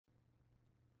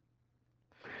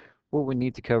What we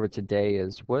need to cover today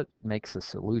is what makes a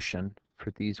solution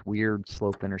for these weird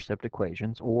slope-intercept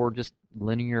equations, or just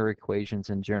linear equations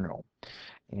in general.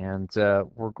 And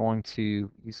we're going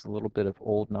to use a little bit of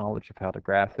old knowledge of how to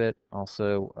graph it.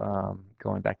 Also,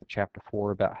 going back to chapter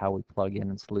 4 about how we plug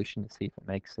in a solution to see if it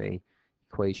makes a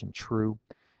equation true.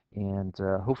 And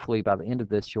hopefully by the end of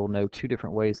this, you'll know two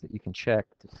different ways that you can check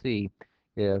to see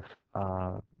if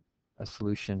a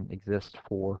solution exists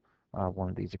for one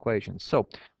of these equations. So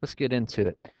let's get into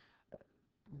it.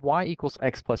 Y equals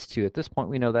x plus 2. At this point,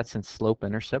 we know that's in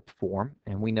slope-intercept form,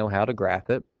 and we know how to graph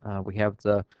it. We have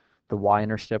the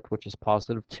y-intercept, which is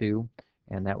positive 2,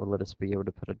 and that would let us be able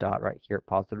to put a dot right here at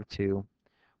positive 2.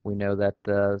 We know that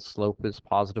the slope is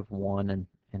positive 1, and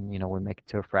we make it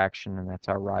to a fraction, and that's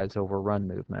our rise over run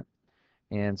movement.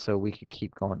 And so we could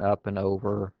keep going up and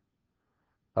over,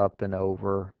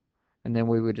 and then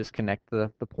we would just connect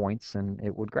the points, and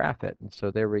it would graph it. And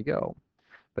so there we go.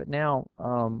 But now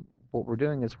what we're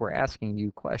doing is we're asking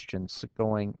you questions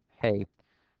going, hey,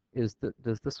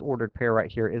 does this ordered pair right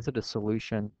here, is it a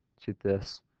solution to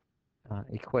this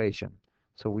equation?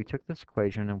 So we took this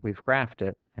equation and we've graphed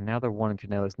it, and now they're wanting to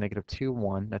know is negative 2,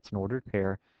 1, that's an ordered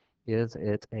pair, is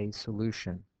it a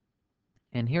solution?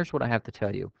 And here's what I have to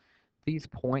tell you. These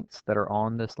points that are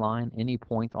on this line, any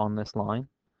point on this line,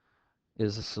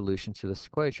 is a solution to this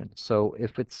equation. So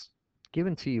if it's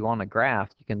given to you on a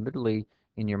graph, you can literally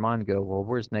in your mind go, well,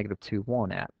 where's negative 2,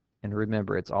 1 at? And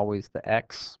remember, it's always the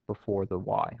x before the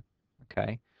y.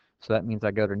 Okay, so that means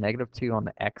I go to negative 2 on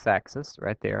the x-axis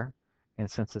right there,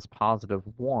 and since it's positive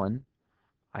 1,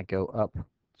 I go up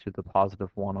to the positive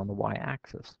 1 on the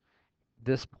y-axis.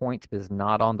 This point is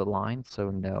not on the line, so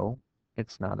no,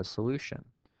 it's not a solution.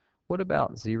 What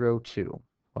about 0, 2?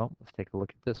 Well, let's take a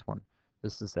look at this one.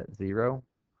 This is at 0,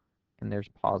 and there's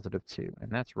positive 2, and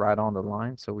that's right on the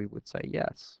line, so we would say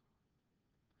yes.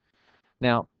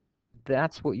 Now,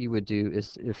 that's what you would do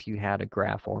is if you had a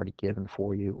graph already given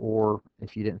for you, or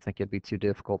if you didn't think it'd be too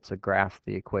difficult to graph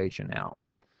the equation out.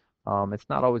 It's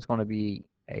not always going to be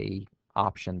a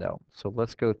option though. So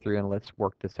let's go through and let's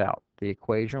work this out. The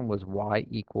equation was y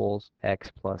equals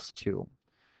x plus 2.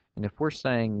 And if we're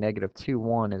saying negative 2,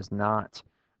 1 is not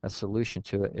a solution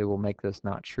to it, it will make this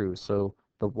not true. So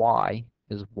the y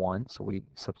is 1, so we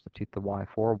substitute the y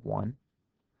for 1.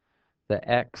 The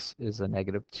x is a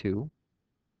negative 2.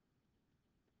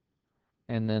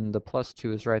 And then the plus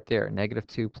 2 is right there. Negative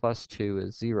 2 plus 2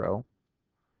 is 0.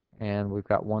 And we've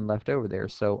got 1 left over there.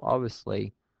 So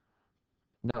obviously,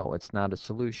 no, it's not a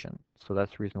solution. So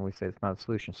that's the reason we say it's not a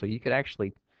solution. So you could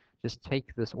actually just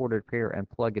take this ordered pair and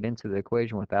plug it into the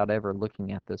equation without ever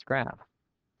looking at this graph.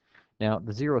 Now,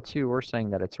 the 0, 2, we're saying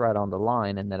that it's right on the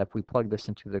line, and that if we plug this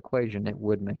into the equation, it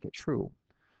would make it true.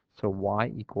 So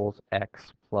y equals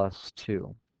x plus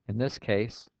 2. In this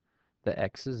case, the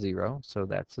x is 0, so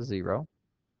that's a 0.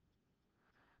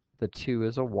 The 2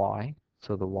 is a y,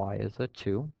 so the y is a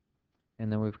 2.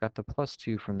 And then we've got the plus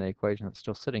 2 from the equation that's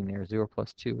still sitting there. 0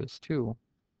 plus 2 is 2.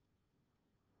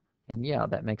 And yeah,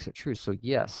 that makes it true. So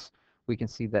yes, we can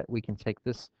see that we can take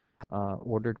this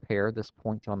ordered pair, this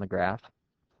point on the graph,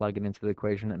 plug it into the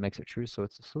equation, it makes it true, so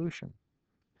it's a solution.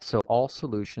 So all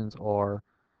solutions are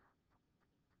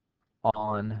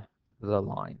on the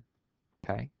line,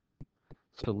 okay?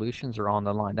 Solutions are on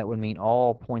the line. That would mean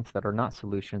all points that are not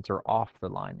solutions are off the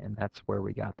line, and that's where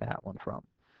we got that one from.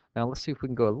 Now let's see if we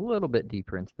can go a little bit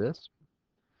deeper into this.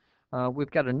 We've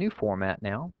got a new format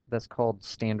now that's called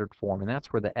standard form, and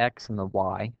that's where the x and the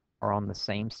y are on the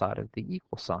same side of the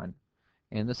equal sign.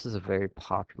 And this is a very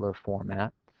popular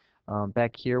format.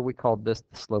 Back here we called this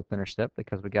the slope-intercept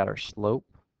because we got our slope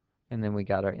and then we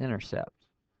got our intercept.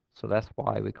 So that's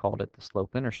why we called it the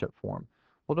slope-intercept form.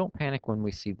 Well, don't panic when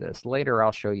we see this. Later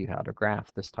I'll show you how to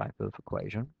graph this type of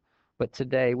equation. But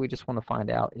today we just want to find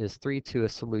out, is 3, 2 a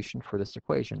solution for this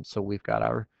equation? So we've got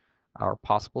our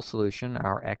possible solution,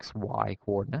 our x, y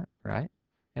coordinate, right?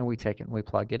 And we take it and we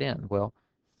plug it in. Well,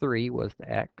 3 was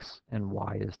the x and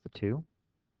y is the 2.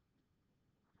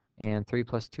 And 3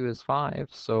 plus 2 is 5,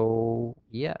 so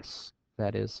yes,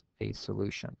 that is a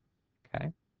solution,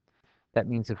 okay? That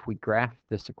means if we graph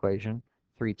this equation,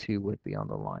 3, 2 would be on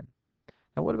the line.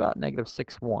 Now what about negative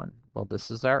 6, 1? Well, this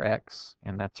is our x,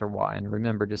 and that's our y. And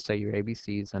remember, just say your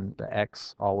ABCs, and the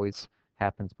x always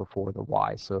happens before the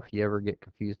y. So if you ever get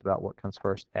confused about what comes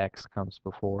first, x comes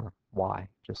before y,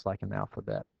 just like in the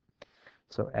alphabet.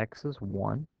 So x is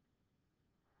 1,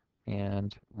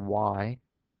 and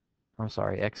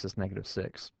x is negative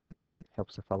 6.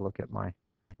 Helps if I look at my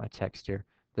text here.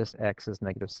 This x is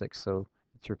negative 6, so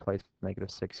it's replaced with negative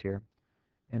 6 here.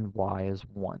 And y is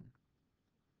 1.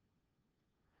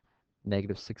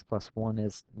 Negative 6 plus 1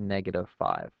 is negative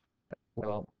 5.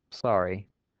 Well, sorry,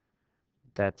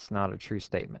 that's not a true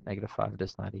statement. Negative 5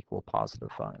 does not equal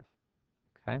positive 5.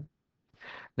 Okay?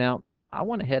 Now, I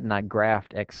went ahead and I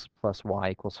graphed x plus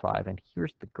y equals 5, and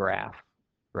here's the graph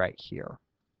right here.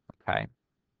 Okay?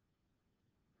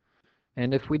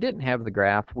 And if we didn't have the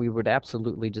graph, we would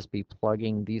absolutely just be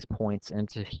plugging these points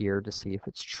into here to see if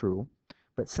it's true.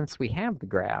 But since we have the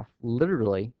graph,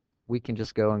 literally, we can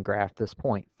just go and graph this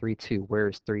point, 3, 2. Where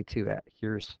is 3, 2 at?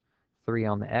 Here's 3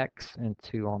 on the x and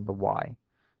 2 on the y.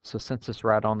 So since it's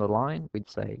right on the line, we'd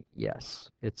say, yes,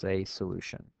 it's a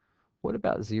solution. What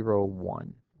about 0,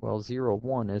 1? Well, 0,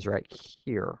 1 is right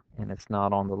here, and it's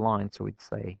not on the line, so we'd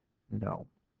say no.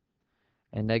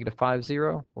 And negative 5,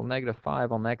 0? Well, negative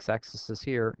 5 on the x-axis is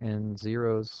here, and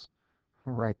 0's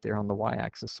right there on the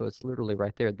y-axis, so it's literally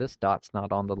right there. This dot's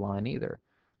not on the line either,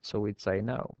 so we'd say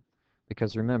no.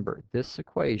 Because remember, this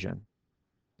equation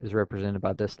is represented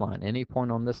by this line. Any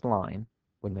point on this line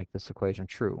would make this equation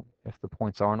true. If the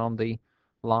points aren't on the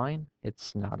line,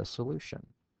 it's not a solution.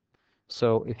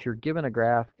 So if you're given a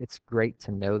graph, it's great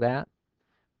to know that.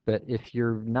 But if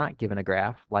you're not given a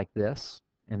graph like this,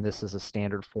 and this is a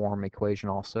standard form equation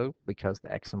also, because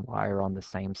the x and y are on the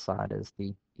same side as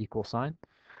the equal sign,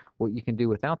 what you can do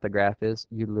without the graph is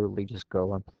you literally just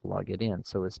go and plug it in.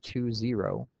 So is 2,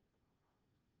 0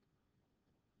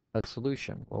 a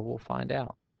solution? Well, we'll find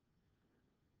out.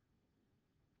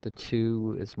 The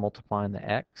 2 is multiplying the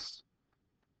x,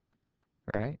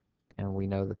 right? And we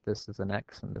know that this is an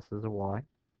x and this is a y.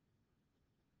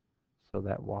 So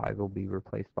that y will be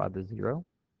replaced by the 0.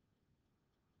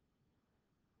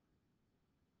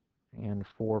 And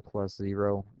 4 plus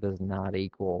 0 does not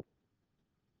equal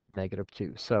negative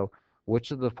 2. So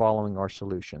which of the following are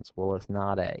solutions? Well, it's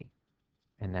not A.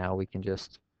 And now we can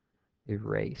just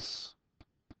erase.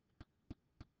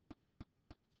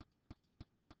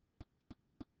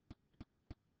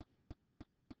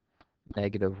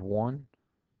 Negative 1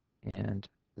 and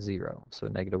 0. So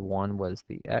negative 1 was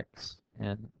the x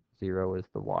and 0 is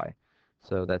the y.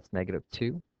 So that's negative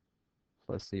 2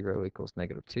 plus 0 equals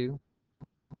negative 2.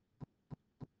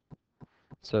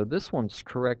 So this one's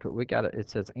correct, but we got it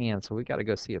says and, so we got to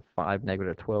go see if 5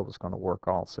 negative 12 is going to work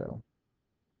also.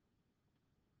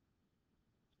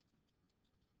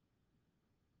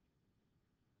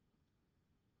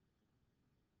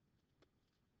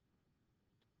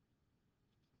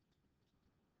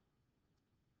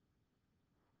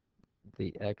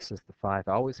 The x is the 5.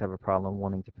 I always have a problem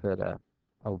wanting to put a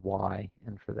y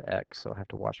in for the x, so I have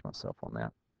to watch myself on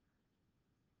that.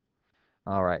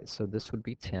 All right, so this would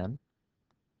be 10.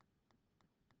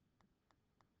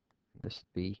 This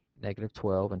would be negative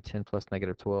 12, and 10 plus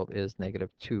negative 12 is negative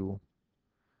 2.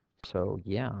 So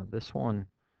yeah, this one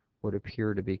would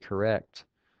appear to be correct.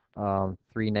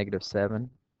 3, negative 7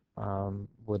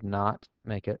 would not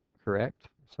make it correct,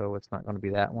 so it's not going to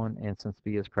be that one. And since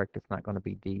B is correct, it's not going to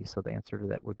be D, so the answer to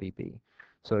that would be B.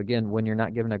 So again, when you're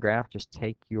not given a graph, just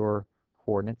take your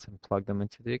coordinates and plug them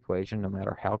into the equation, no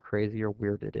matter how crazy or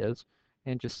weird it is,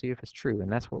 and just see if it's true.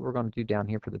 And that's what we're going to do down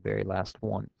here for the very last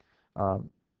one.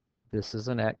 This is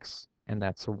an x, and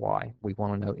that's a y. We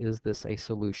want to know, is this a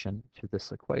solution to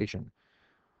this equation?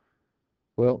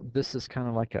 Well, this is kind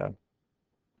of like a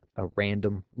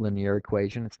random linear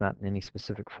equation. It's not in any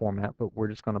specific format, but we're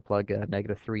just going to plug a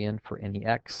negative 3 in for any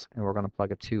x, and we're going to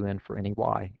plug a 2 in for any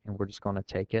y, and we're just going to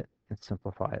take it and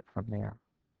simplify it from there.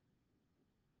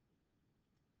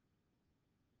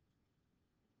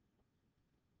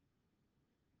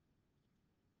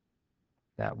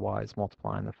 That y is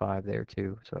multiplying the 5 there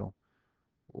too, so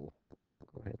we'll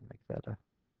go ahead and make that a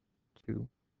 2.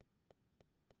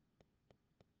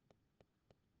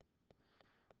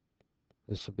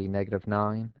 This will be negative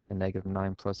 9, and negative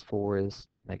 9 plus 4 is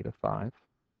negative 5,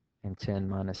 and 10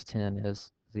 minus 10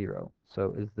 is 0.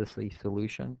 So is this a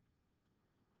solution?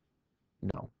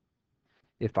 No.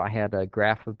 If I had a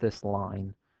graph of this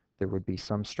line, there would be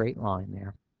some straight line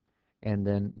there, and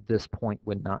then this point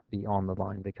would not be on the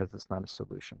line because it's not a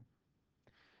solution.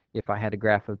 If I had a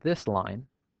graph of this line,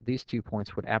 these 2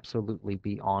 points would absolutely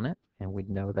be on it, and we'd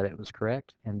know that it was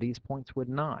correct, and these points would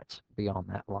not be on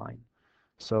that line.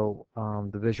 So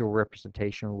the visual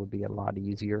representation would be a lot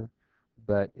easier,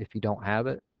 but if you don't have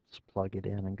it, just plug it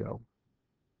in and go.